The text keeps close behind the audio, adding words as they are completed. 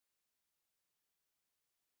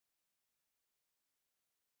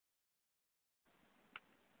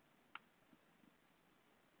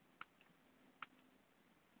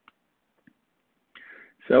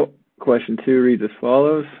So question 2 reads as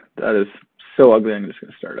follows. That is so ugly, I'm just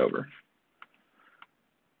going to start over.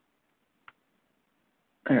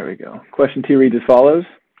 There we go. Question 2 reads as follows.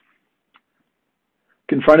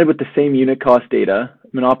 Confronted with the same unit cost data, a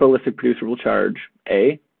monopolistic producer will charge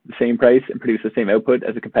A, the same price and produce the same output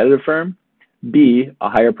as a competitive firm, B, a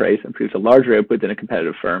higher price and produce a larger output than a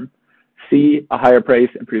competitive firm, C, a higher price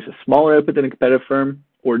and produce a smaller output than a competitive firm,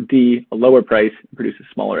 or D, a lower price and produce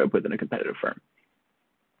a smaller output than a competitive firm.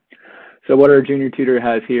 So what our junior tutor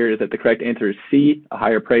has here is that the correct answer is C, a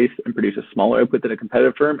higher price and produce a smaller output than a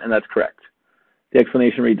competitive firm, and that's correct. The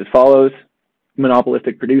explanation reads as follows. A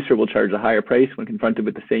monopolistic producer will charge a higher price when confronted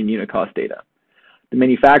with the same unit cost data. The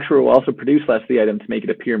manufacturer will also produce less of the item to make it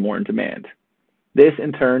appear more in demand. This,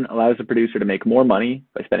 in turn, allows the producer to make more money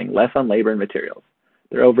by spending less on labor and materials.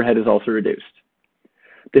 Their overhead is also reduced.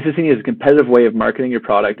 This is seen as a competitive way of marketing your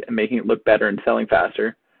product and making it look better and selling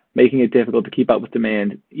faster, making it difficult to keep up with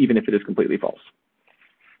demand, even if it is completely false.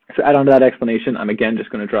 So add on to that explanation, I'm again just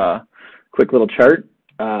going to draw a quick little chart.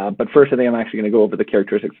 But first, I think I'm actually going to go over the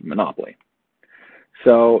characteristics of monopoly.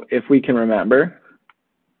 So if we can remember,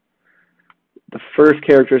 the first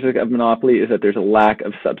characteristic of monopoly is that there's a lack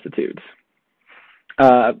of substitutes.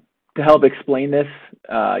 To help explain this,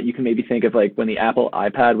 you can maybe think of like when the Apple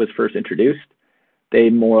iPad was first introduced, they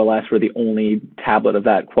more or less were the only tablet of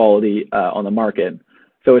that quality on the market.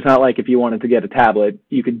 So it's not like if you wanted to get a tablet,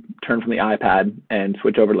 you could turn from the iPad and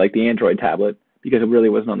switch over to like the Android tablet because it really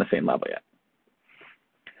wasn't on the same level yet.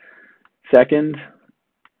 Second,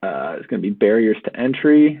 is going to be barriers to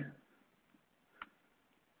entry.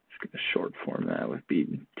 Just going to short form that with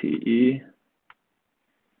BTE.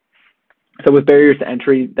 So with barriers to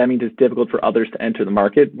entry, that means it's difficult for others to enter the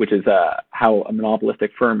market, which is how a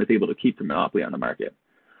monopolistic firm is able to keep the monopoly on the market.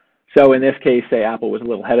 So in this case, say Apple was a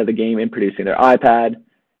little ahead of the game in producing their iPad,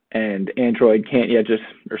 and Android can't yet just,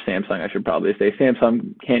 or Samsung, I should probably say,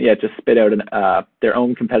 Samsung can't yet just spit out their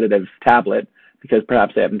own competitive tablet because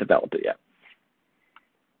perhaps they haven't developed it yet.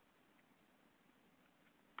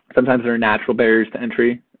 Sometimes there are natural barriers to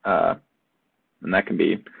entry, and that can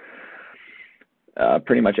be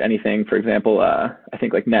pretty much anything. For example, I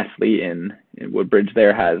think like Nestle in Woodbridge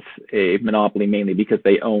there has a monopoly mainly because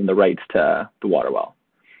they own the rights to the water well.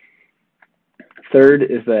 Third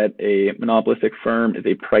is that a monopolistic firm is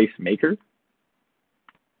a price maker.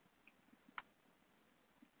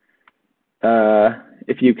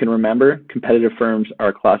 If you can remember, competitive firms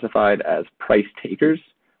are classified as price takers,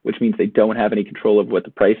 which means they don't have any control of what the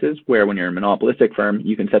price is, where when you're a monopolistic firm,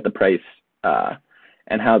 you can set the price,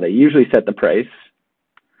 and how they usually set the price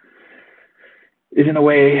is in a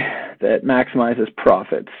way that maximizes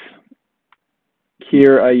profits.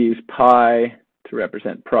 Here I use pi to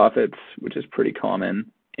represent profits, which is pretty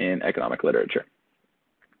common in economic literature.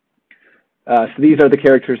 So these are the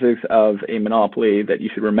characteristics of a monopoly that you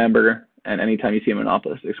should remember, and anytime you see a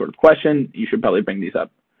monopolistic sort of question, you should probably bring these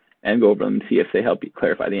up and go over them and see if they help you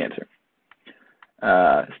clarify the answer.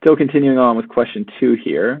 Still continuing on with question 2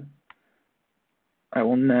 here, I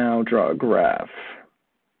will now draw a graph.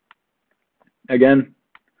 Again,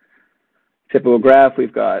 typical graph,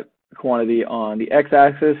 we've got quantity on the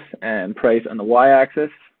x-axis and price on the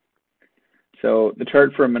y-axis. So the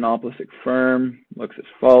chart for a monopolistic firm looks as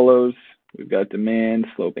follows. We've got demand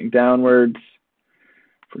sloping downwards.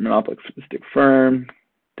 For a monopolistic firm,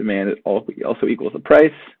 demand also equals the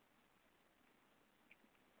price.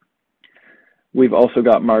 We've also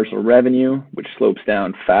got marginal revenue, which slopes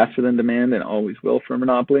down faster than demand and always will for a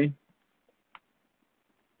monopoly.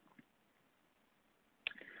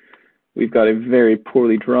 We've got a very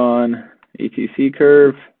poorly drawn ATC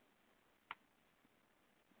curve.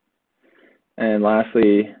 And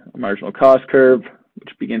lastly, a marginal cost curve,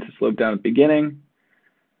 which begins to slope down at the beginning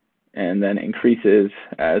and then increases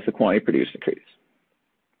as the quantity produced increases.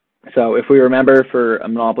 So if we remember, for a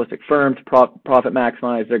monopolistic firm to profit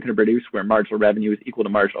maximize, they're going to produce where marginal revenue is equal to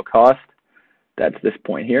marginal cost. That's this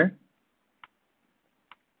point here.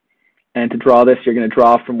 And to draw this, you're going to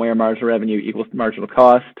draw from where marginal revenue equals marginal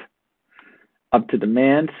cost up to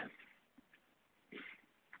demand.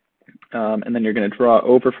 And then you're going to draw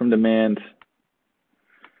over from demand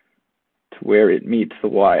to where it meets the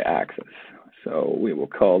y-axis. So we will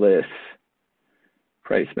call this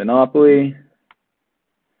price monopoly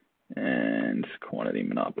and quantity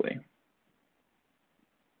monopoly.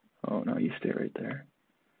 Oh no, you stay right there.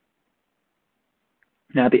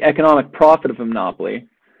 Now the economic profit of a monopoly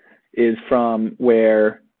is from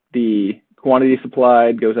where the quantity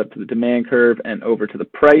supplied goes up to the demand curve and over to the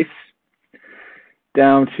price,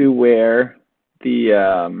 down to where the,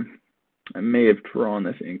 I may have drawn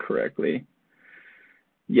this incorrectly.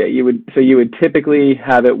 Yeah, you would typically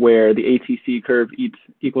have it where the ATC curve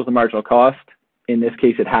equals the marginal cost. In this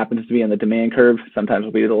case, it happens to be on the demand curve. Sometimes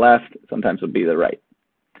it'll be to the left, sometimes it'll be to the right.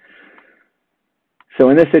 So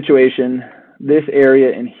in this situation, this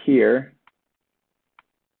area in here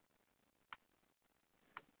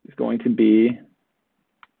is going to be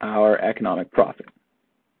our economic profit.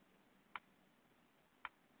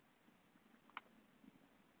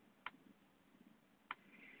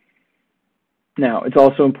 Now, it's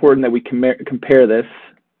also important that we compare this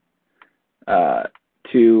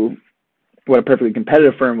to what a perfectly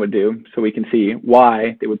competitive firm would do, so we can see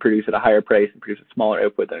why they would produce at a higher price and produce a smaller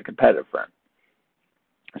output than a competitive firm.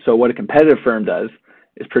 So what a competitive firm does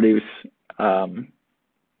is produce,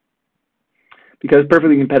 because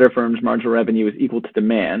perfectly competitive firms' marginal revenue is equal to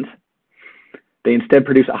demand, they instead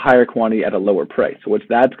produce a higher quantity at a lower price. So what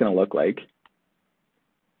that's going to look like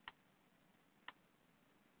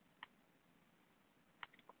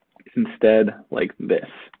is instead like this.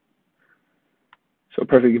 So a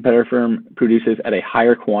perfectly competitive firm produces at a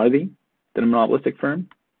higher quantity than a monopolistic firm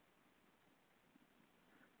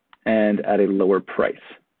and at a lower price.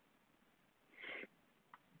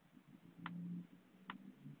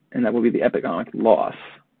 And that will be the economic loss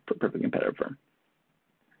for a perfectly competitive firm.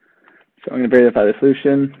 So I'm going to verify the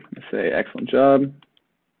solution. I say, excellent job.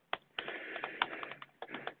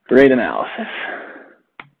 Great analysis.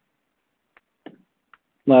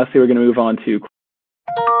 Lastly, we're going to move on to